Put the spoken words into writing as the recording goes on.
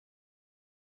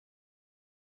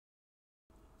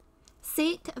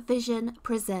Seek Vision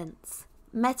presents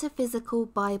Metaphysical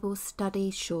Bible Study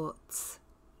Shorts.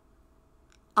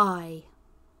 I.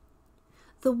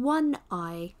 The one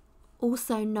eye,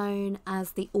 also known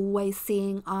as the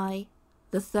always-seeing eye,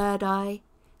 the third eye,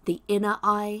 the inner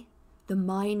eye, the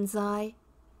mind's eye,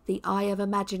 the eye of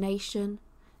imagination,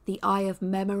 the eye of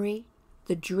memory,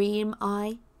 the dream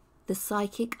eye, the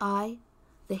psychic eye,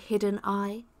 the hidden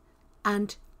eye,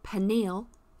 and pineal,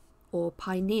 or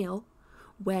pineal,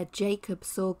 where Jacob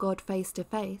saw God face to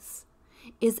face,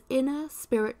 is inner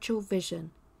spiritual vision,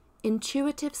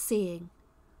 intuitive seeing,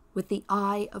 with the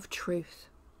eye of truth.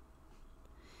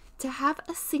 To have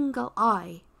a single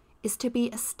eye is to be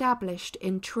established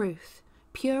in truth,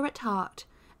 pure at heart,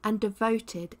 and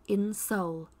devoted in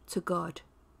soul to God.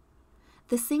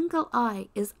 The single eye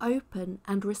is open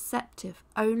and receptive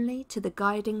only to the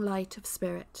guiding light of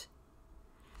spirit.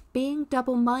 Being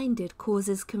double-minded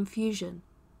causes confusion.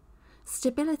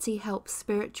 Stability helps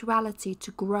spirituality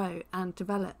to grow and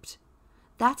develop.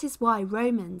 That is why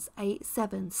Romans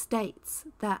 8:7 states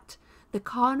that the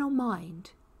carnal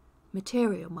mind,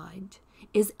 material mind,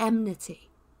 is enmity,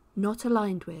 not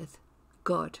aligned with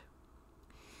God.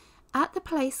 At the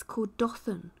place called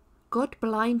Dothan, God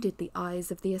blinded the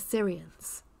eyes of the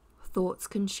Assyrians, thoughts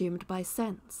consumed by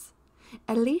sense.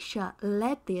 Elisha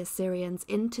led the Assyrians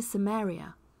into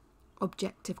Samaria,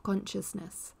 objective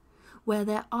consciousness, where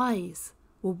their eyes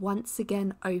were once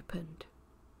again opened.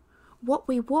 What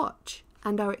we watch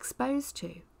and are exposed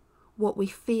to, what we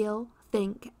feel,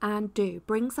 think and do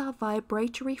brings our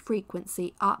vibratory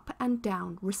frequency up and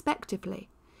down respectively.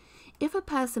 If a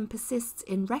person persists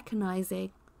in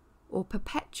recognizing or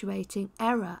perpetuating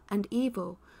error and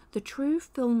evil, the true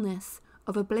fullness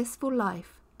of a blissful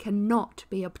life cannot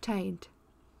be obtained.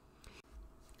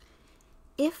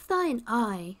 If thine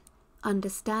eye,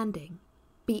 understanding,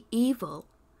 be evil,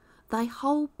 thy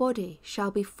whole body shall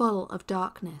be full of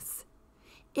darkness.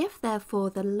 If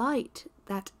therefore the light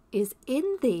that is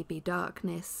in thee be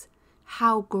darkness,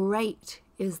 how great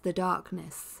is the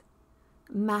darkness.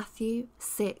 Matthew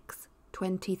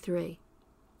 6:23.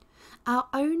 Our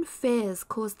own fears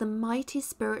cause the mighty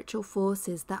spiritual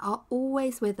forces that are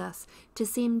always with us to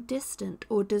seem distant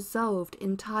or dissolved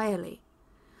entirely.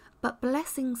 But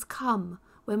blessings come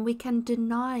when we can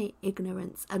deny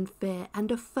ignorance and fear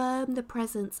and affirm the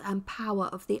presence and power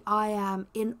of the I Am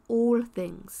in all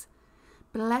things.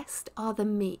 Blessed are the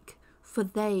meek, for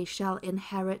they shall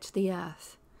inherit the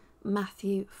earth.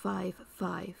 Matthew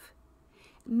 5:5.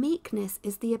 Meekness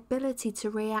is the ability to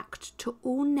react to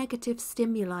all negative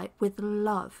stimuli with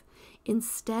love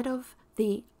instead of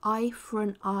the eye for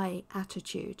an eye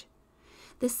attitude.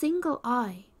 The single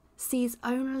eye sees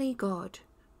only God,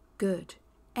 good,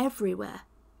 everywhere.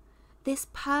 This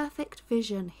perfect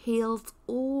vision heals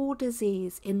all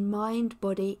disease in mind,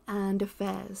 body, and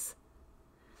affairs.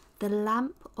 The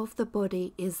lamp of the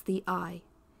body is the eye.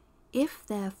 If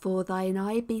therefore thine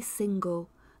eye be single,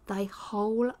 thy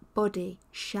whole body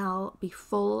shall be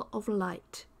full of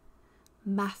light.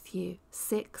 Matthew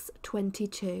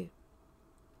 6:22.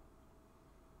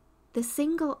 The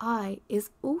single eye is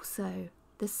also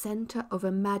the center of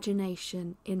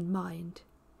imagination in mind.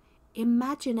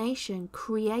 Imagination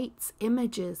creates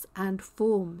images and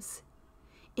forms.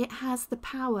 It has the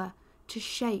power to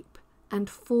shape and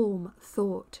form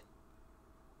thought.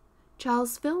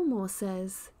 Charles Fillmore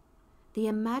says, the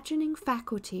imagining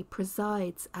faculty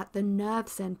presides at the nerve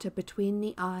center between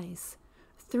the eyes.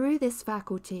 Through this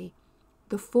faculty,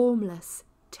 the formless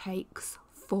takes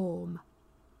form.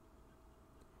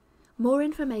 More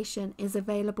information is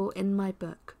available in my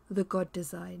book, The God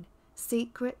Design,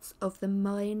 Secrets of the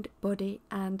Mind, Body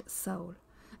and Soul,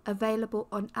 available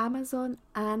on Amazon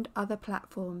and other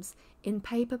platforms in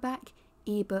paperback,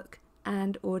 ebook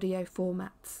and audio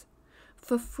formats.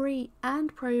 For free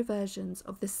and pro versions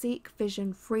of the Seek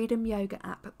Vision Freedom Yoga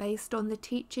app based on the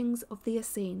teachings of the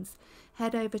Essenes,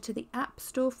 head over to the App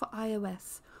Store for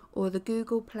iOS or the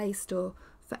Google Play Store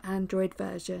for Android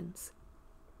versions.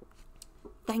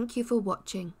 Thank you for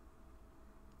watching.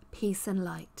 Peace and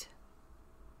light.